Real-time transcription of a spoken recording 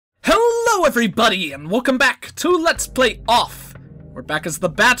Hello everybody, and welcome back to Let's Play Off. We're back as the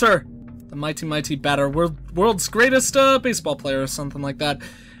Batter, the mighty Batter, world's greatest baseball player or something like that.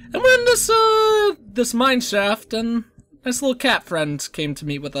 And we're in this mine shaft, and nice little cat friend came to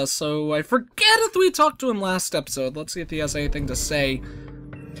meet with us, so I forget if we talked to him last episode. Let's see if he has anything to say.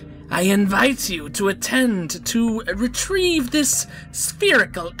 I invite you to attend to retrieve this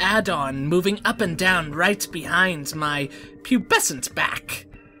spherical add-on moving up and down right behind my pubescent back.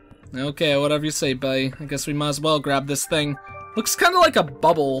 Okay, whatever you say, buddy. I guess we might as well grab this thing. Looks kind of like a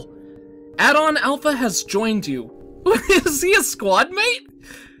bubble. Add-on Alpha has joined you. Is he a squad mate?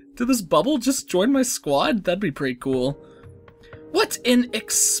 Did this bubble just join my squad? That'd be pretty cool. What an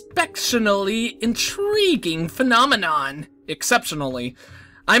exceptionally intriguing phenomenon. Exceptionally.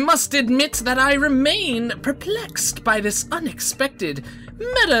 I must admit that I remain perplexed by this unexpected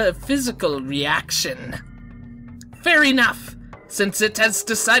metaphysical reaction. Fair enough. Since it has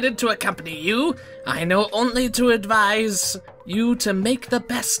decided to accompany you, I know only to advise you to make the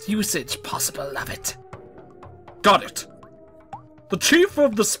best usage possible of it. Got it. The Chief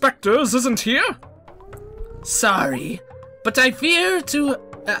of the Spectres isn't here? Sorry, but I fear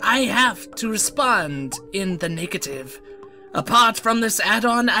I have to respond in the negative. Apart from this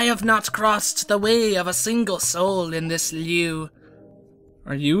add-on, I have not crossed the way of a single soul in this lieu.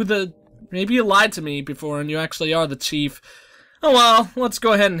 Are you the... Maybe you lied to me before and you actually are the Chief. Oh well, let's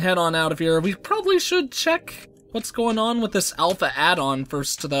go ahead and head on out of here. We probably should check what's going on with this Alpha add-on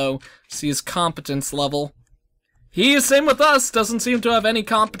first, though. See his competence level. He, same with us, doesn't seem to have any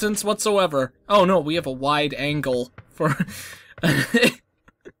competence whatsoever. Oh no, we have a wide angle for...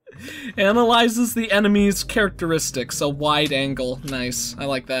 Analyzes the enemy's characteristics. A wide angle. Nice. I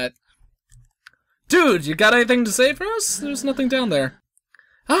like that. Dude, you got anything to say for us? There's nothing down there.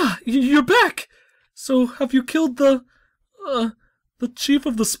 Ah, you're back! So, have you killed the Chief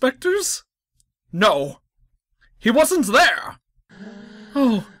of the Spectres? No. He wasn't there!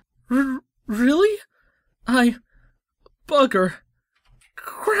 Oh, really? Bugger.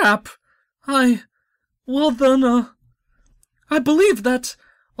 Crap. Well then, I believe that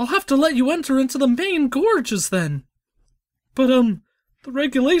I'll have to let you enter into the main gorges then. But, the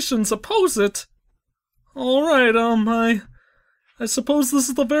regulations oppose it. Alright, I suppose this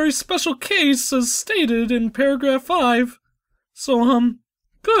is the very special case as stated in paragraph 5. So,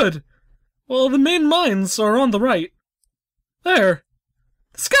 good. Well, the main mines are on the right. There.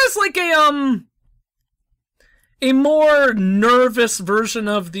 This guy's like a more nervous version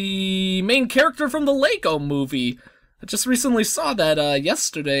of the main character from the Lego movie. I just recently saw that,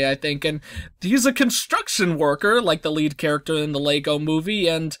 yesterday, I think, and he's a construction worker, like the lead character in the Lego movie,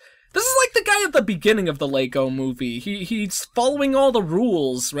 and this is like the guy at the beginning of the Lego movie. He's following all the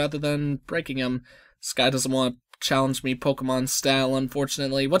rules rather than breaking them. This guy doesn't want to challenge me Pokemon style,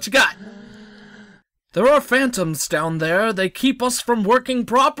 unfortunately. What you got? There are phantoms down there. They keep us from working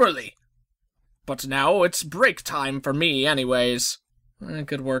properly. But now it's break time for me anyways.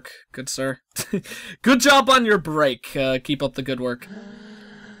 Good work, good sir. Good job on your break. Keep up the good work.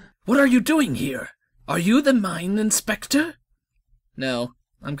 What are you doing here? Are you the mine inspector? No,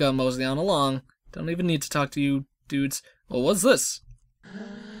 I'm gonna mosey on along. Don't even need to talk to you dudes. Well, what's this?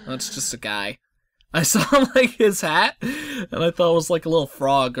 Oh, it's just a guy. I saw like his hat, and I thought it was like a little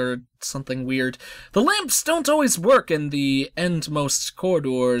frog or something weird. The lamps don't always work in the endmost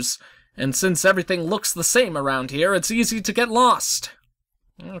corridors, and since everything looks the same around here, it's easy to get lost.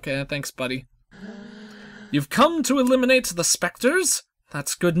 Okay, thanks, buddy. You've come to eliminate the specters?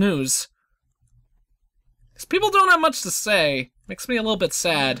 That's good news. These people don't have much to say. Makes me a little bit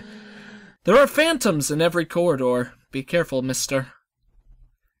sad. There are phantoms in every corridor. Be careful, mister.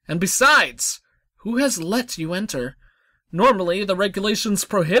 And besides, who has let you enter? Normally, the regulations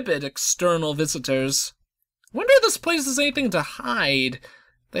prohibit external visitors. Wonder if this place has anything to hide.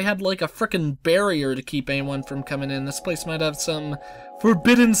 They had like a frickin' barrier to keep anyone from coming in. This place might have some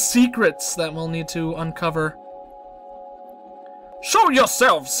forbidden secrets that we'll need to uncover. Show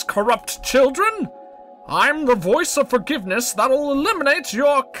yourselves, corrupt children! I'm the voice of forgiveness that'll eliminate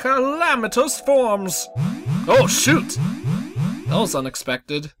your calamitous forms. Oh, shoot! That was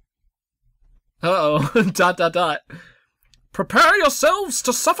unexpected. Uh-oh. ... Prepare yourselves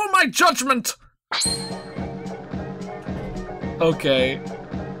to suffer my judgment! Okay.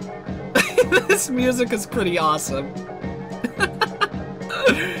 This music is pretty awesome.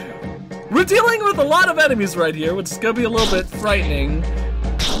 We're dealing with a lot of enemies right here, which is gonna be a little bit frightening.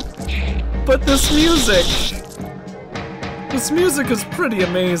 But this music is pretty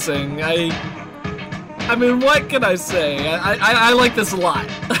amazing. I mean, what can I say? I like this a lot.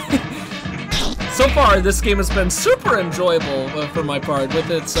 So far, this game has been super enjoyable for my part. With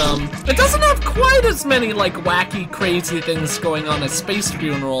its, it doesn't have quite as many like wacky, crazy things going on as Space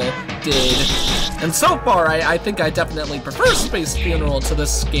Funeral did. And so far, I think I definitely prefer Space Funeral to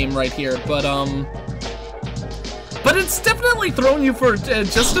this game right here. But it's definitely thrown you for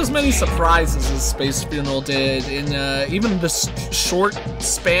just as many surprises as Space Funeral did in even the short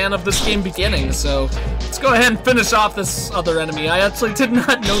span of this game beginning. So let's go ahead and finish off this other enemy. I actually did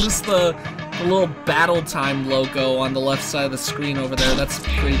not notice the little battle time logo on the left side of the screen over there. That's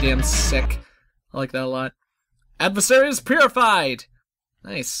pretty damn sick. I like that a lot. Adversary is purified.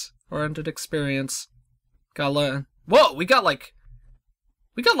 Nice. 400 experience. Whoa, we got like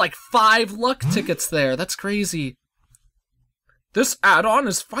 5 luck tickets there. That's crazy. This add-on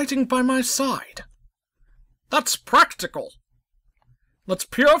is fighting by my side. That's practical. Let's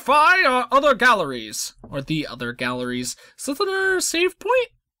purify our other galleries. Or the other galleries. Is this another save point?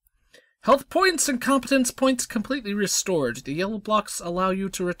 Health points and competence points completely restored. The yellow blocks allow you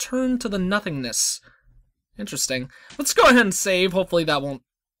to return to the nothingness. Interesting. Let's go ahead and save. Hopefully that won't...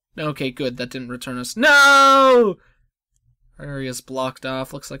 Okay, good. That didn't return us. No! Our area's blocked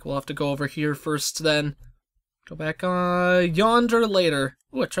off. Looks like we'll have to go over here first then. Go back yonder later.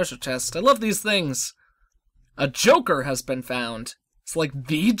 Ooh, a treasure chest. I love these things. A Joker has been found. It's like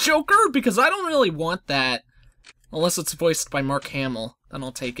the Joker? Because I don't really want that. Unless it's voiced by Mark Hamill. Then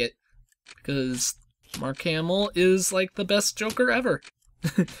I'll take it. Because Mark Hamill is like the best Joker ever.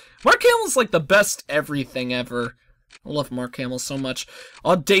 Mark Hamill's like the best everything ever. I love Mark Hamill so much.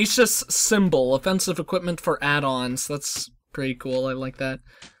 Audacious Symbol. Offensive equipment for add-ons. That's pretty cool. I like that.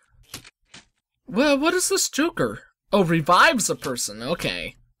 Well, what is this Joker? Oh, revives a person.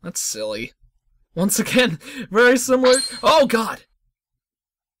 Okay. That's silly. Once again, very similar. Oh, God.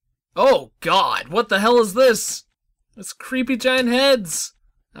 Oh, God. What the hell is this? It's creepy giant heads.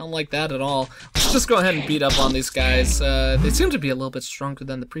 I don't like that at all. Let's just go ahead and beat up on these guys. They seem to be a little bit stronger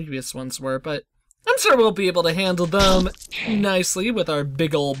than the previous ones were, but I'm sure we'll be able to handle them nicely with our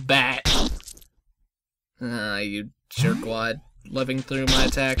big old bat. Ah, you jerkwad. Living through my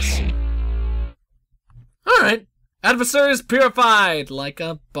attacks. Alright. Adversary is purified, like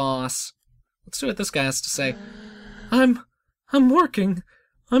a boss. Let's see what this guy has to say. I'm working.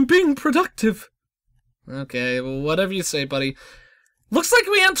 I'm being productive. Okay, well, whatever you say, buddy. Looks like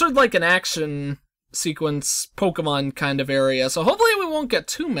we entered, like, an action sequence Pokemon kind of area, so hopefully we won't get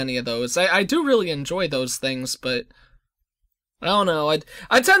too many of those. I do really enjoy those things, but I don't know.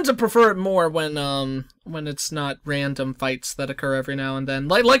 I tend to prefer it more when it's not random fights that occur every now and then.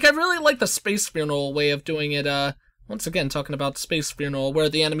 Like I really like the Space Funeral way of doing it. Once again, talking about Space Funeral, where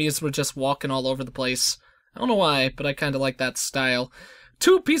the enemies were just walking all over the place. I don't know why, but I kind of like that style.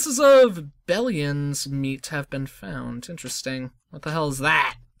 2 pieces of Bellion's meat have been found. Interesting. What the hell is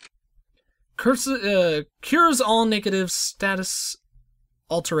that? Cures all negative status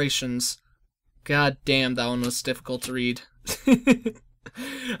alterations. God damn, that one was difficult to read. I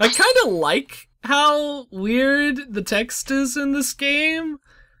kind of like how weird the text is in this game,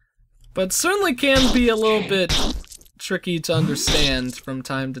 but certainly can be a little bit tricky to understand from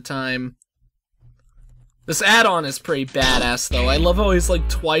time to time. This add-on is pretty badass, though. I love how he's like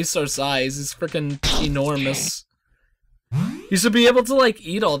twice our size. He's freaking enormous. You should be able to like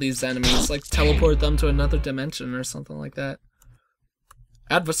eat all these enemies, like teleport them to another dimension or something like that.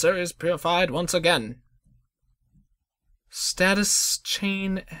 Adversary is purified once again. Status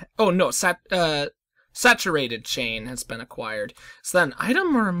chain... Oh, no, saturated chain has been acquired. Is that an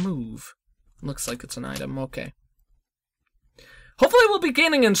item or a move? Looks like it's an item, okay. Hopefully we'll be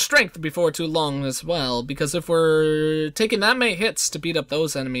gaining in strength before too long as well, because if we're taking that many hits to beat up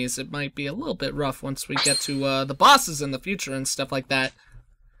those enemies, it might be a little bit rough once we get to the bosses in the future and stuff like that.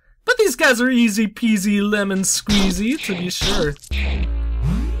 But these guys are easy peasy lemon squeezy, to be sure.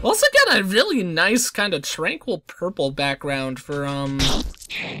 Also got a really nice kind of tranquil purple background for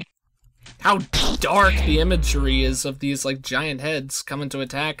how dark the imagery is of these like giant heads coming to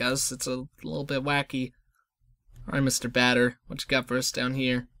attack us. It's a little bit wacky. Alright, Mr. Batter, what you got for us down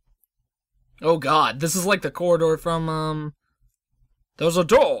here? Oh god, this is like the corridor from there's a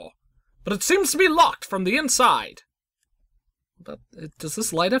door, but it seems to be locked from the inside. But does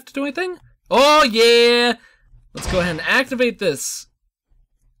this light have to do anything? Oh yeah! Let's go ahead and activate this.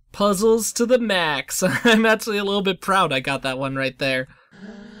 Puzzles to the max. I'm actually a little bit proud I got that one right there.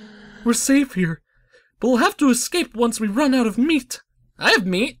 We're safe here, but we'll have to escape once we run out of meat. I have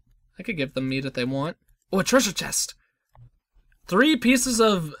meat. I could give them meat if they want. Oh, a treasure chest. 3 pieces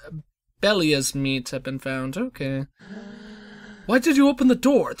of Belia's meat have been found. Okay. Why did you open the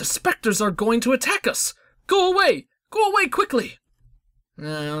door? The specters are going to attack us. Go away. Go away quickly.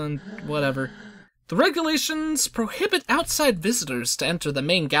 Whatever. The regulations prohibit outside visitors to enter the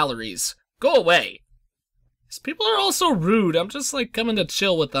main galleries. Go away. These people are also rude. I'm just like coming to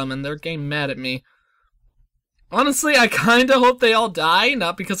chill with them and they're getting mad at me. Honestly, I kinda hope they all die,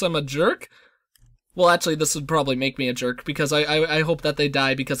 not because I'm a jerk. Well, actually, this would probably make me a jerk, because I hope that they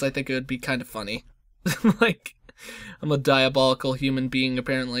die because I think it would be kind of funny. Like, I'm a diabolical human being,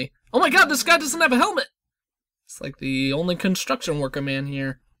 apparently. Oh my god, this guy doesn't have a helmet! It's like the only construction worker man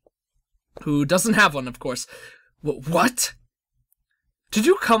here. Who doesn't have one, of course. What? Did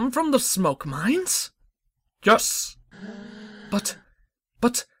you come from the smoke mines? Yes. But,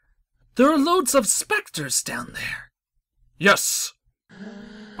 there are loads of specters down there. Yes.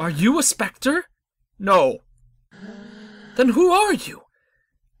 Are you a specter? No. Then who are you?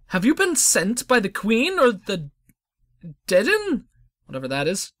 Have you been sent by the Queen or the Deaden? Whatever that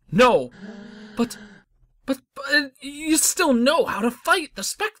is. No. But you still know how to fight the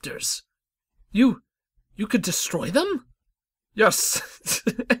specters. You could destroy them? Yes.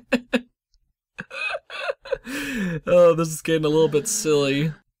 Oh, this is getting a little bit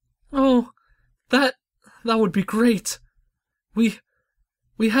silly. Oh, that would be great. We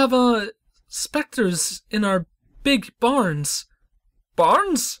have specters in our big barns.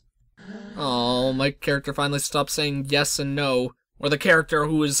 Barns? Oh, my character finally stopped saying yes and no. Or the character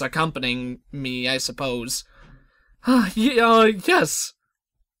who is accompanying me, I suppose. Yes.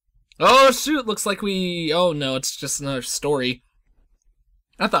 Oh shoot, looks like oh no, it's just another story.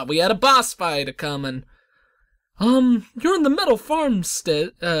 I thought we had a boss fight coming. You're in the metal farmsteads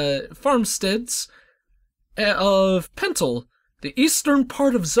of Pentel, the eastern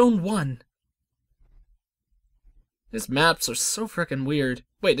part of Zone 1. These maps are so freaking weird.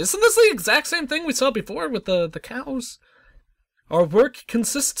 Wait, isn't this the exact same thing we saw before with the cows? Our work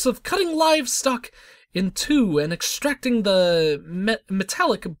consists of cutting livestock in two and extracting the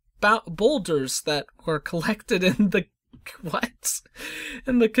metallic boulders that were collected in the... what?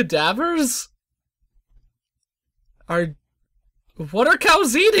 In the cadavers? What are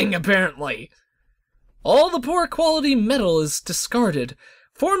cows eating, apparently? All the poor quality metal is discarded,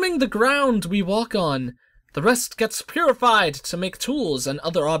 forming the ground we walk on. The rest gets purified to make tools and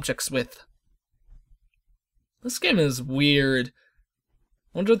other objects with. This game is weird.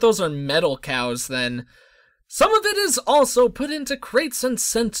 Wonder if those are metal cows, then. Some of it is also put into crates and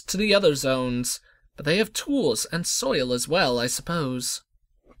sent to the other zones, but they have tools and soil as well, I suppose.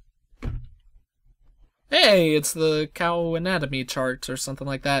 Hey, it's the cow anatomy chart or something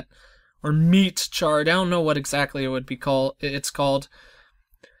like that. Or meat chart, I don't know what exactly it would be it's called.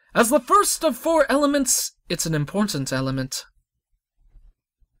 As the first of 4 elements, it's an important element.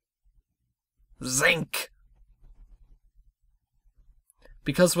 Zinc.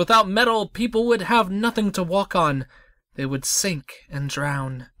 Because without metal, people would have nothing to walk on. They would sink and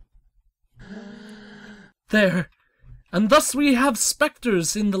drown. There. And thus we have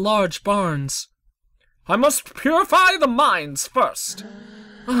specters in the large barns. I must purify the mines first.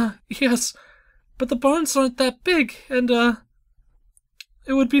 Yes. But the barns aren't that big, and,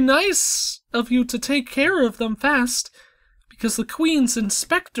 it would be nice of you to take care of them fast, because the Queen's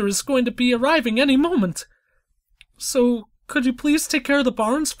inspector is going to be arriving any moment. So, could you please take care of the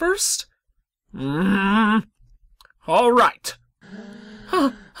barns first? All right.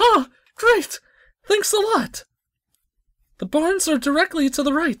 Great. Thanks a lot. The barns are directly to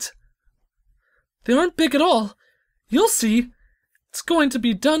the right. They aren't big at all. You'll see. It's going to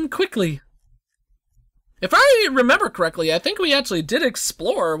be done quickly. If I remember correctly, I think we actually did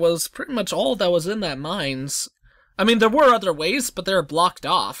explore was pretty much all that was in that mines. I mean, there were other ways, but they're blocked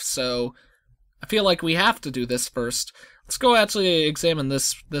off, so I feel like we have to do this first. Let's go actually examine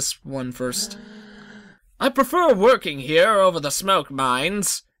this one first. I prefer working here over the smoke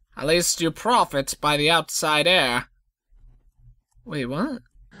mines. At least you profit by the outside air. Wait, what?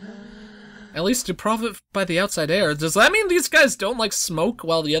 At least you profit by the outside air. Does that mean these guys don't like smoke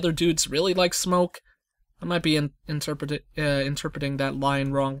while the other dudes really like smoke? I might be interpreting that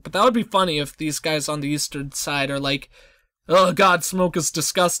line wrong, but that would be funny if these guys on the eastern side are like, oh god, smoke is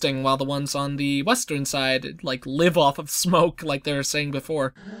disgusting, while the ones on the western side, like, live off of smoke, like they were saying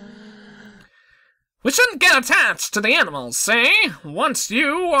before. We shouldn't get attached to the animals, see? Once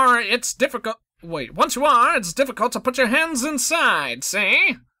you are, it's difficult to put your hands inside,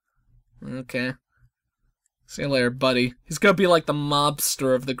 see? Okay. See you later, buddy. He's gonna be like the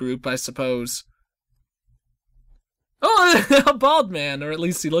mobster of the group, I suppose. Oh, a bald man, or at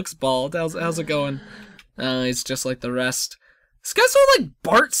least he looks bald. How's it going? He's just like the rest. These guys are like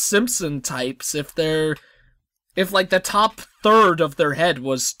Bart Simpson types if like the top third of their head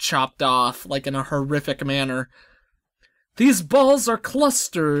was chopped off, like in a horrific manner. These balls are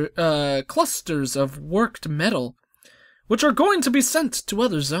clusters of worked metal, which are going to be sent to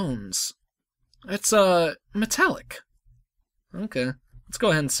other zones. It's, metallic. Okay, let's go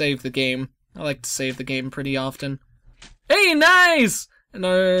ahead and save the game. I like to save the game pretty often. Hey, nice! In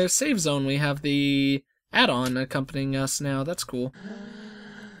our save zone, we have the add-on accompanying us now. That's cool.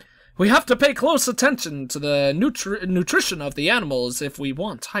 We have to pay close attention to the nutrition of the animals if we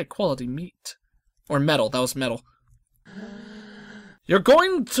want high-quality meat. Or metal. That was metal. You're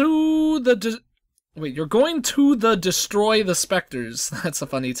going to the destroy the specters. That's a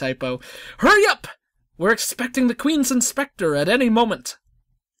funny typo. Hurry up! We're expecting the Queen's Inspector at any moment.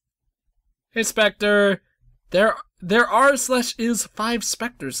 Hey, Spectre. There are/is 5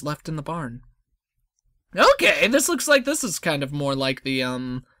 specters left in the barn. Okay, this looks like this is kind of more like the,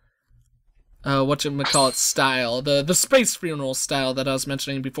 whatchamacallit style. The space funeral style that I was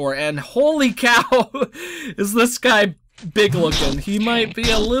mentioning before. And holy cow, is this guy big looking. He might be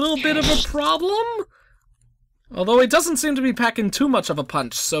a little bit of a problem. Although he doesn't seem to be packing too much of a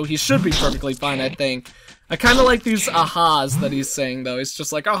punch, so he should be perfectly fine, I think. I kind of like these ahas that he's saying, though. He's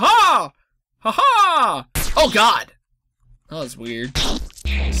just like, aha! Ha-ha! Oh, God! That was weird.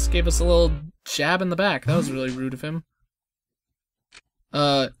 Just gave us a little jab in the back. That was really rude of him.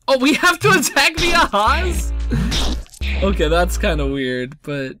 Oh, we have to attack the ahas? Okay, that's kind of weird,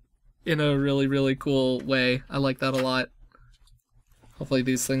 but in a really, really cool way. I like that a lot. Hopefully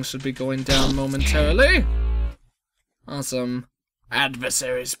these things should be going down momentarily. Awesome.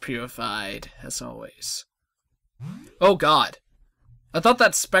 Adversaries purified, as always. Oh, God. I thought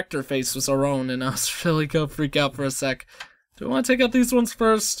that Spectre face was our own, and I was really gonna freak out for a sec. Do we want to take out these ones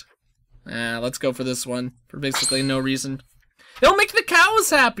first? Let's go for this one, for basically no reason. It'll make the cows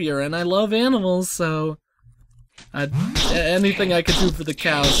happier, and I love animals, so anything I could do for the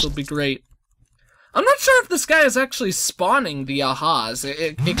cows will be great. I'm not sure if this guy is actually spawning the ahas.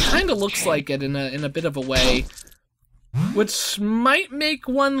 It kind of looks like it in a bit of a way, which might make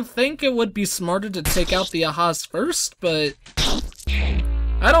one think it would be smarter to take out the ahas first, but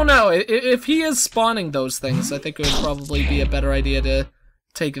I don't know. If he is spawning those things, I think it would probably be a better idea to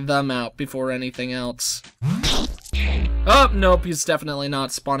take them out before anything else. Oh, nope, he's definitely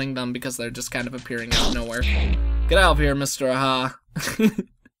not spawning them because they're just kind of appearing out of nowhere. Get out of here, Mr. Aha.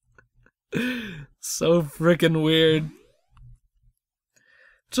 So freaking weird.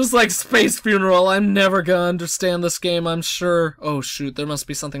 Just like Space Funeral, I'm never gonna understand this game, I'm sure. Oh shoot, there must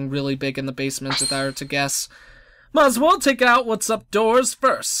be something really big in the basement if I were to guess. Might as well take out what's up doors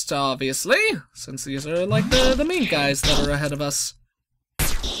first, obviously, since these are like the main guys that are ahead of us.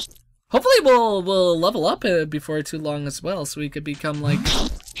 Hopefully we'll level up before too long as well, so we could become like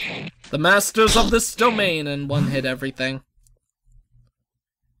the masters of this domain and one-hit everything.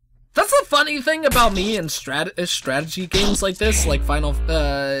 That's the funny thing about me and strategy games like this, like Final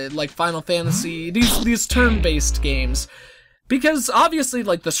Fantasy, these turn-based games. Because obviously,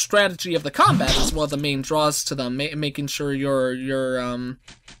 like, the strategy of the combat is one of the main draws to them, making sure you're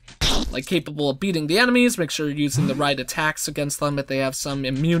like, capable of beating the enemies, make sure you're using the right attacks against them if they have some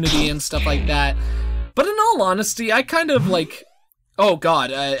immunity and stuff like that. But in all honesty, I kind of, like... Oh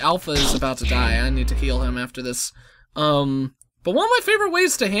god, Alpha is about to die, I need to heal him after this. But one of my favorite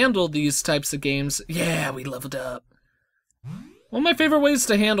ways to handle these types of games... Yeah, we leveled up. One of my favorite ways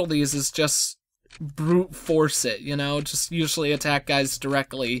to handle these is just brute force it, you know? Just usually attack guys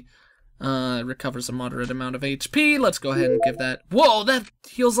directly. Recovers a moderate amount of HP. Let's go ahead and give that... Whoa, that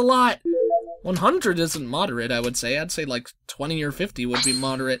heals a lot! 100 isn't moderate, I would say. I'd say like 20 or 50 would be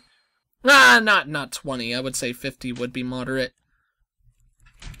moderate. Not 20. I would say 50 would be moderate.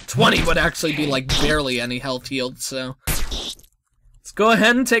 20 would actually be like barely any health healed, so... Let's go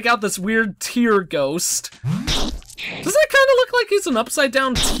ahead and take out this weird tear ghost. Does that kind of look like he's an upside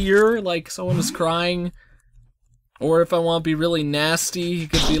down tear? Like someone is crying? Or if I want to be really nasty, he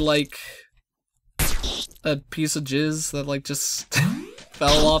could be like a piece of jizz that like just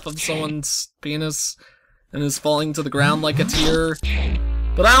fell off of someone's penis and is falling to the ground like a tear.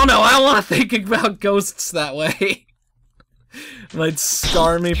 But I don't know, I don't want to think about ghosts that way. It might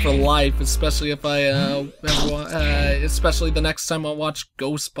scar me for life, especially if I especially the next time I watch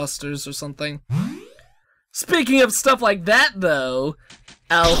Ghostbusters or something. Speaking of stuff like that, though,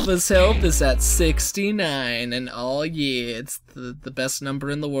 Alpha's health is at 69, and oh yeah, it's the best number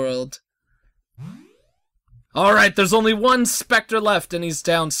in the world. Alright, there's only one Spectre left, and he's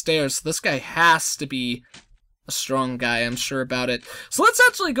downstairs, so this guy has to be a strong guy, I'm sure about it. So let's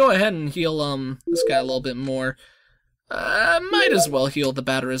actually go ahead and heal, this guy a little bit more. Might as well heal the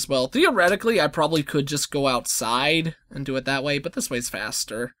batter as well. Theoretically, I probably could just go outside and do it that way, but this way's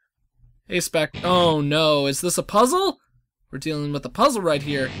faster. Hey, Spec. Oh no, is this a puzzle? We're dealing with a puzzle right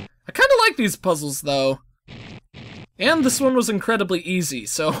here. I kind of like these puzzles, though. And this one was incredibly easy,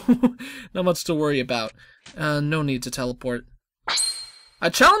 so not much to worry about. No need to teleport. I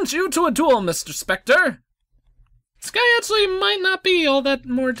challenge you to a duel, Mr. Spectre! This guy actually might not be all that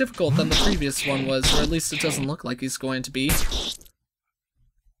more difficult than the previous one was, or at least it doesn't look like he's going to be. This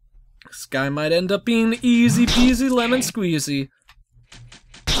guy might end up being easy peasy lemon squeezy.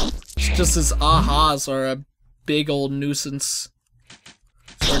 It's just his ahas are a big old nuisance.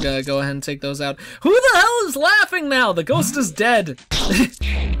 So we're gonna go ahead and take those out. Who the hell is laughing now? The ghost is dead.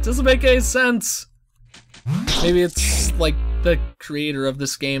 Doesn't make any sense. Maybe it's like the creator of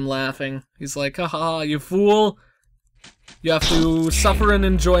this game laughing. He's like, haha, you fool. You have to suffer an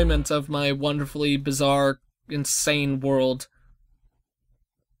enjoyment of my wonderfully bizarre, insane world.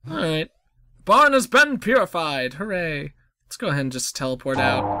 Alright. Barn has been purified. Hooray. Let's go ahead and just teleport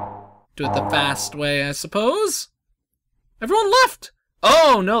out. Do it the fast way, I suppose. Everyone left!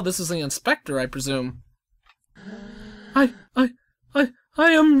 Oh, no, this is the inspector, I presume. I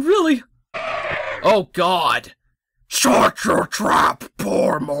am really... Oh, God. Shut your trap,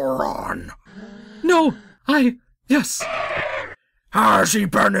 poor moron. No, yes. Has he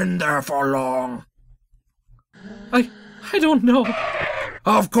been in there for long? I don't know.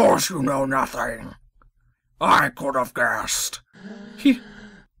 Of course you know nothing. I could have guessed. He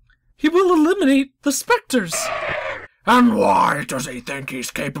will eliminate the specters. And why does he think he's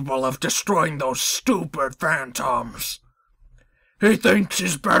capable of destroying those stupid phantoms? He thinks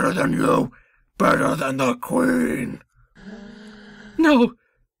he's better than you, better than the Queen. No,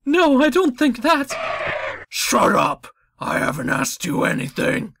 I don't think that. Shut up! I haven't asked you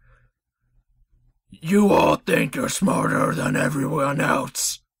anything. You all think you're smarter than everyone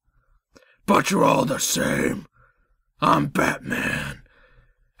else. But you're all the same. I'm Batman.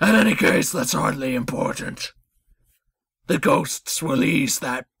 In any case, that's hardly important. The ghosts will ease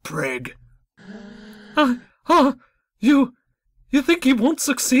that prig. You think he won't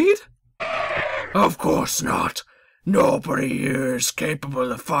succeed? Of course not. Nobody here is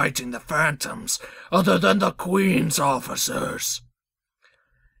capable of fighting the phantoms other than the Queen's officers.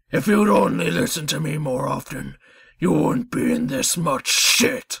 If you'd only listen to me more often, you wouldn't be in this much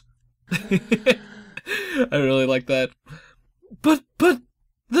shit. I really like that. But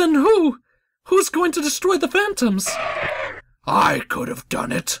then who? Who's going to destroy the phantoms? I could have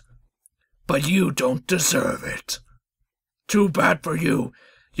done it, but you don't deserve it. Too bad for you.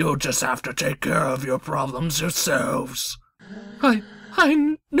 You'll just have to take care of your problems yourselves.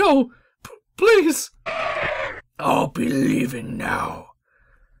 No, please. I'll be leaving now.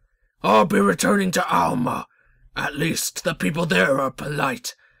 I'll be returning to Alma. At least the people there are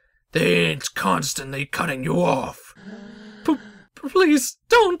polite. They ain't constantly cutting you off. Please,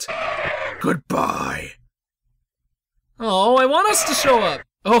 don't. Goodbye. Oh, I want us to show up.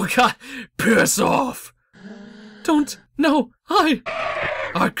 Oh, God. Piss off. Don't. No, I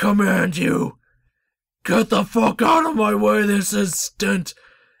command you. Get the fuck out of my way this instant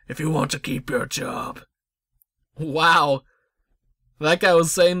if you want to keep your job. Wow. That guy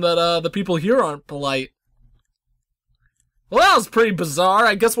was saying that the people here aren't polite. Well, that was pretty bizarre.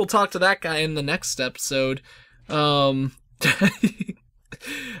 I guess we'll talk to that guy in the next episode. I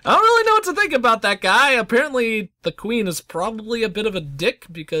don't really know what to think about that guy. Apparently, the Queen is probably a bit of a dick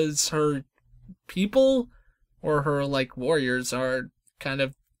because her people, or her, like, warriors are kind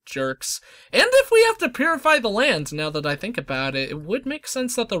of jerks. And if we have to purify the land, now that I think about it, it would make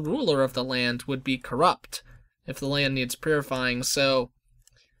sense that the ruler of the land would be corrupt if the land needs purifying. So,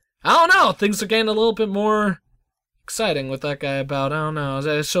 I don't know. Things are getting a little bit more exciting with that guy about, I don't know.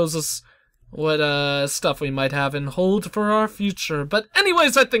 It shows us what stuff we might have in hold for our future. But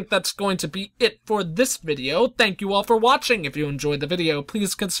anyways, I think that's going to be it for this video. Thank you all for watching. If you enjoyed the video,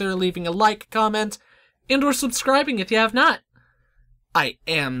 please consider leaving a like, comment, and or subscribing if you have not. I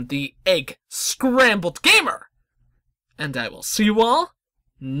am the EggScrambledGamer, and I will see you all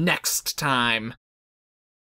next time.